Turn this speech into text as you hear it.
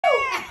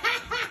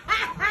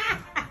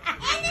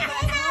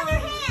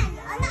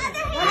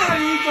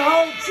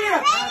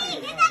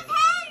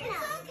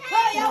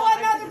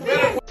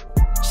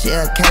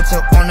They'll catch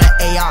up on the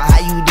AR, how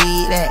you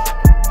did that?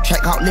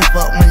 Track out, lift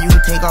up when you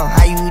take off,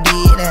 how you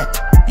did that?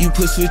 You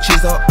put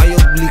switches up on your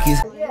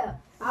blickies. Yeah.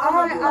 I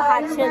want a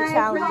hot chip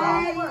challenge,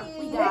 y'all.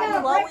 We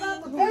got Chloe.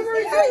 No,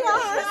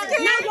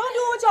 don't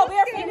do it with your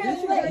bare fingers.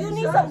 You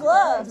need some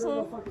gloves.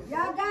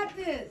 Y'all got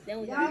this.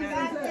 Y'all got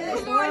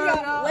this.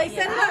 Wait,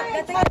 set it up.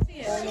 That thing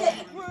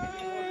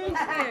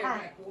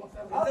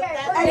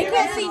okay. They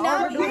can't see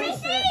nothing. Let me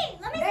see.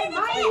 They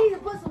might need to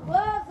put some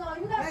gloves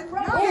on. You got to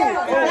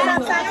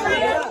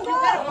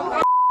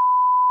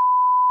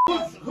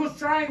Who's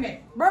trying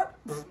it? Bro.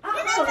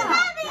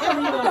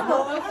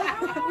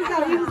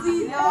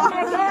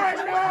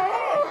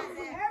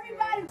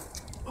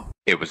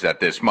 It was at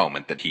this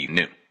moment that he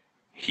knew.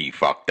 He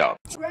fucked up.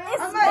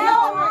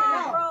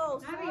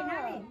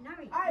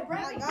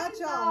 I got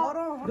y'all. Hold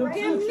on.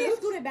 Can you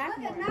scoot it back?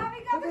 No,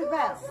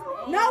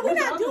 we're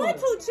not doing 2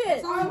 chips.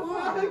 There they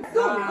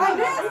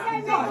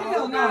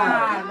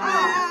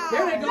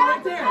go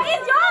right there.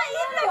 Is y'all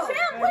eating the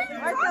chip? What are you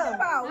talking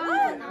about?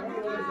 What?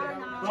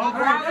 Y'all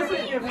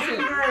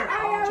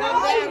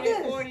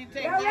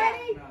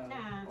ready?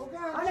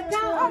 On the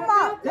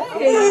count.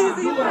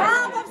 Easy.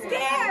 I'm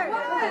scared.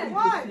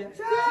 1, 2,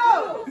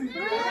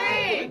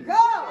 3,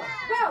 go.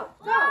 Go.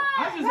 I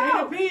just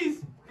ate a piece.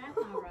 That's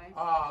all right.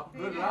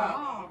 Good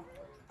luck.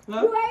 You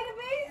ate a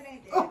piece?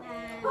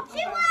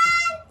 She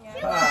won.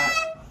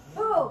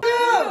 Who?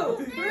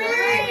 2,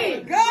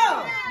 3, go.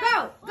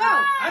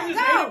 I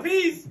just ate a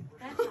piece.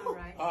 That's all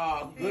right.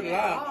 Good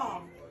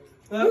luck.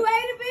 You ate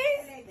a piece?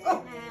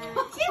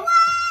 She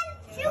won.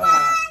 She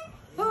won.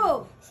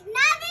 Who?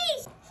 Snubby.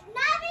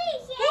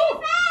 She ate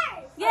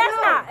first.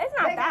 Yeah, it's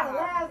not that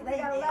hard. They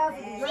got a last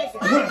one to drink.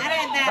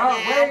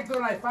 Wait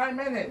till like 5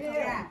 minutes.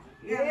 Yeah.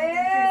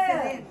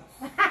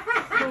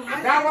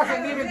 That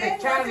wasn't even the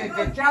challenge.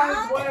 The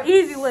challenge was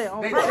Easy way.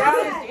 the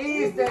challenge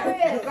is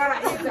that you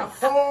gotta eat the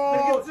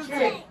whole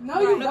chip. No,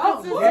 you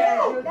don't.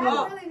 Yeah.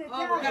 That's really the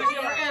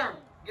challenge.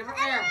 Give her air. Give her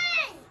air.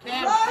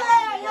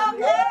 Y'all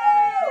good.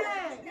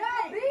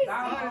 Y'all beat.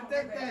 Now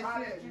take that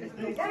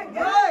shit. That's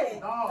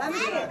good. No. Let me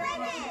see it.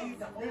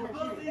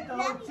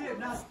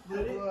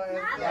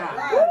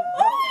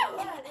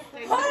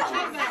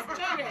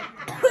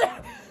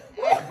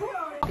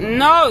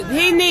 No,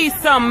 he needs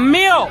some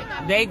milk.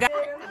 They got.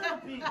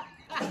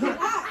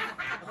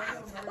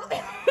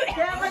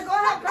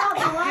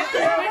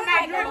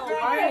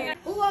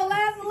 Who gonna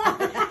last a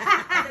lot?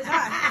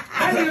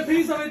 I need a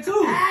piece of it too.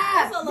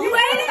 You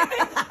ate it?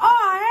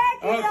 Oh,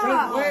 heck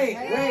yeah. Wait.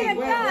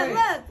 Look.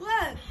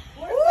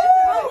 My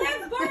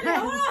lips burning.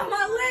 Hold on,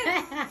 my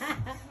lips.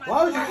 Why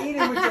would you eat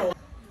it with your...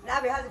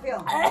 Nabi, how's it feel?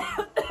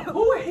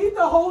 Who would eat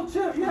the whole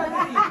chip? You have to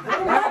eat.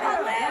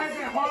 That's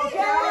the whole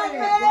challenge,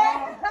 bro.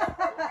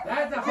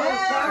 That's the whole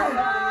challenge.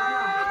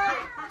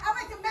 I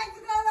went to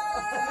Mexico.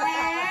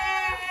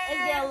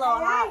 It's getting a little I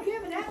hot. ain't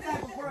giving that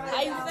type of prize.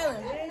 How you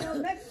feeling? It ain't no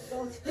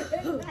Mexico chip.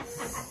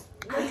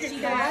 That's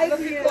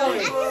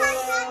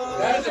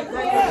a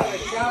great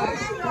challenge.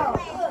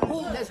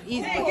 That's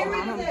easy. Hey, get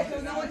rid of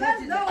that. No.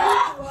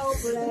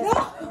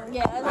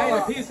 Yeah, I ate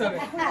a piece of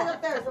it.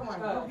 Up there, someone.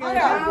 Hey,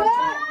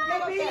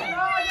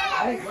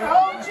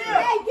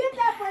 get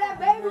that for that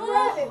baby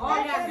rabbit.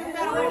 Oh, yeah, give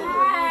that away.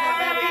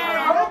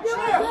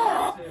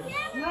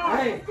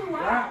 Hey,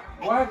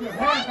 wipe your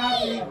hands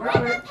out and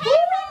grab it.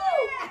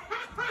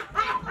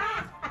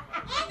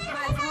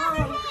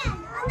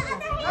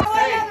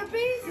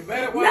 You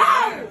better wipe your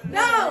hands.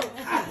 No.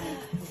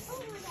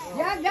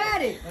 Y'all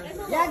got it.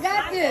 Y'all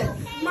got this.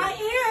 My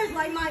ears,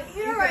 like my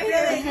ear right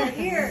here.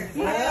 Ear.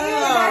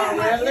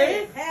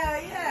 Really?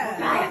 Hell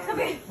yeah. Come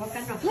here. Look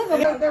at my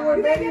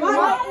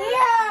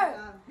ear.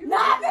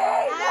 Not me.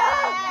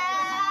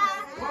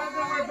 What's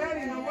the word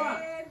Betty? No what?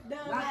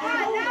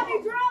 Now be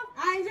drunk. I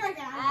ain't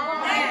drinking.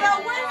 Hey, the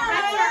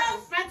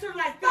winner. Spencer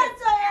like this. No,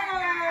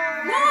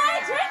 I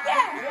ain't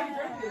drinking.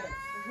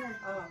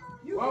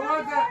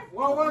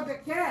 What was the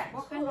cat?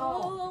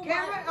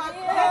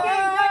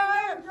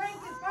 Drink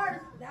is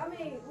first. I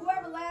mean,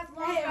 whoever lasts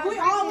longer. We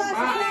all last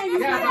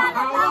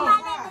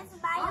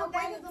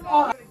How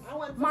long?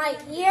 My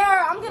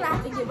ear, I'm gonna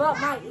have to give up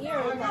my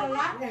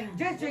ear.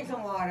 Just drink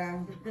some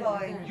water.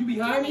 You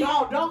behind me?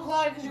 No, don't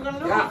climb because you're gonna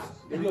lose. Yeah.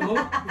 You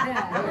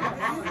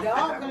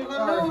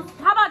gonna lose?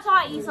 How about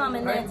y'all eat some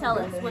and then tell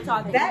us what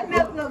y'all think? That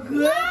milk look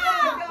good.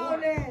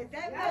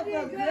 That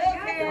milk look good,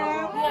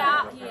 Carol.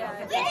 Yeah.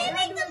 Did they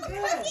make the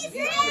cookies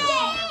ready?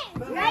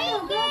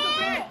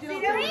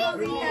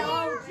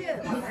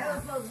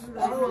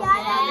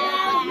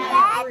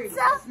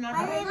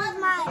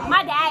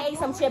 My dad ate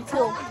some chip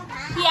too.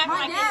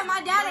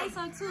 My dad ate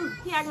some too.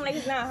 He acting like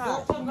it's not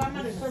hot.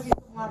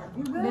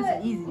 This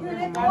is easy.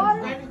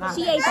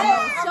 She ate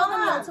some. Show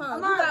them your tongue.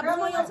 You got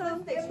blue on your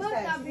tongue? It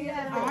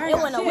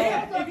went away.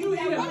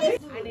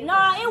 No,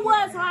 it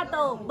was hot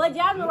though. But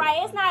Jasmine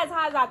right, it's not as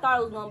hot as I thought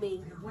it was gonna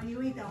be. When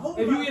you eat the whole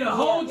If you eat a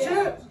whole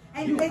chip,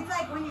 and it's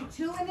like when you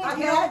chew in it,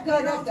 you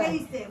don't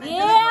taste it.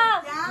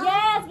 Yeah,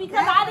 yes,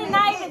 because I did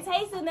not even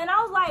taste it. And then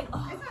I was like,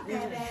 oh.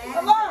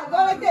 Come on, go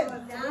like this.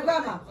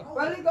 Grandma.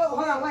 Ready? Go.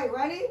 Hold on, wait.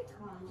 Ready?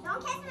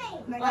 Don't kiss me.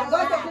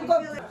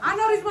 I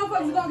know these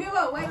motherfuckers gonna give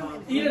up. Wait a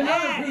minute. Eat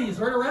another piece.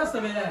 Where the rest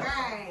of it at?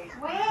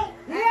 Wait.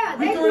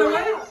 Yeah, You threw it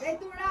away? They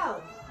threw it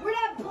out. Where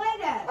that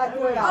play at? I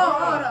threw it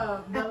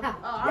out.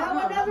 Y'all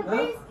want another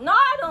piece? No,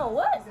 I don't.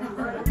 What?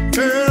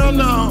 Hell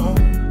no.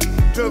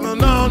 To the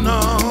no, no,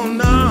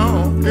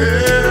 no.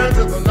 Yeah,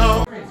 to the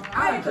no.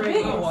 I ate the Drink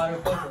biggest. water.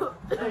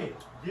 Hey,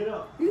 get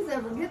up. You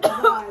said forget the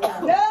bar.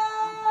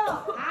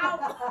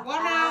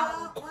 One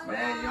out.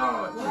 Man,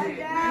 y'all shit.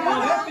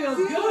 Oh, that feels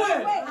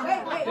good. Wait.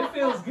 It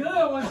feels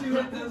good once you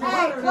hit this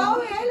Hey, water.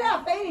 Chloe, ain't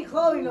not fading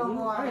Chloe no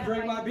more. I can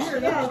drink my beer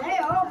Yeah, now. they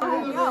all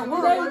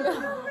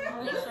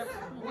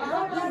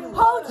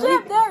Whole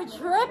chip, they're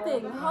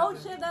tripping. Whole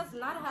chip, that's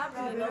not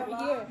happening over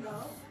here.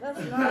 That's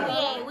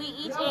not. We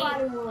each ate a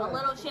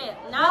little chip.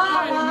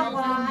 Not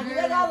You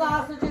got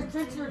lost, so just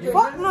treat your drink.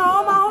 Fuck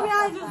no, my homie, I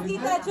just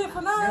eat that shit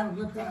for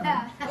nothing.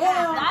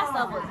 that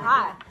stuff was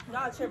hot.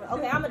 Y'all tripping.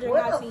 Okay, I'm gonna drink my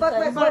What tea. the fuck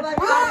was all that?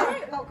 Go.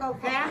 Chloe,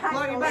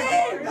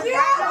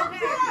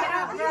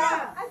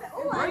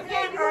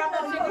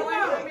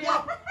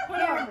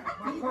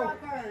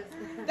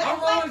 I'm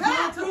rolling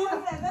good too.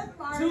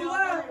 Two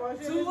left.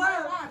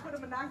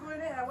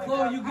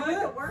 Chloe, you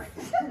good?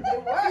 She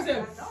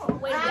said,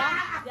 Wait,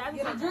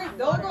 y'all drink.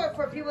 Those are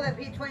for people that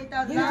paid $20,000 for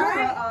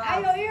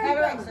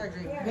cataract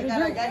surgery. They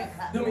got a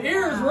cut. them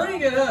ears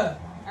ringing up.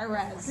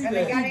 And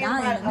they got an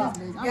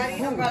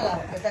umbrella.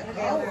 Is that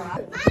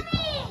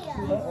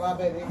Mommy!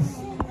 baby?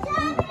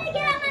 Tell me to get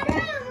out of my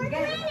room. We're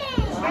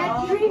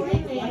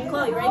drinking.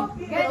 Chloe, ready?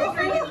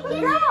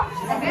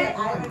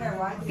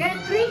 Get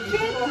 3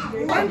 chips.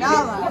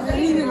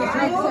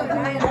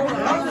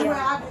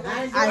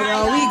 I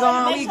know, we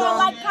gone. Make sure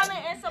like, comment,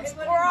 and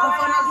subscribe.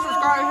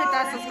 Hit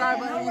that subscribe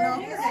button, you know.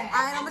 Alright,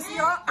 I'm gonna see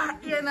y'all,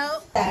 you know.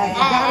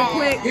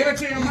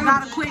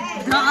 Got a quick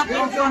dump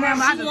on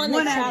him. I just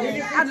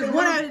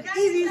went at it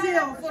easy as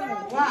hell.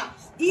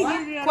 Easy as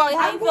hell. Chloe,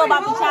 how you feel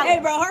about the challenge? Hey,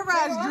 bro, her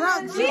ass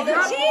drunk. She's a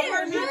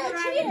cheater. You're a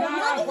cheater.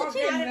 Mommy's a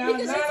cheater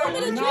because she told me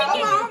to drink it.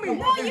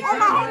 Oh,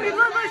 my homie,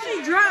 look,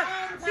 she drunk.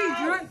 She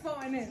drunk for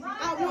this. I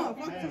won.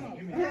 Fuck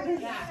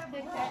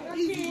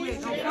easy with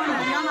it.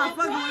 Y'all not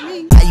fucking with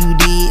me. How you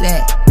did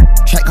that?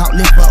 Track out,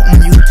 lift up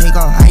when you take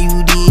off. How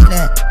you did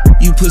that?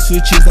 You put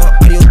switches on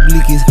all your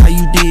blickies. How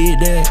you did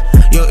that?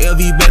 Your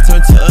LV back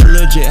turned to a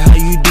legit. How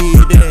you did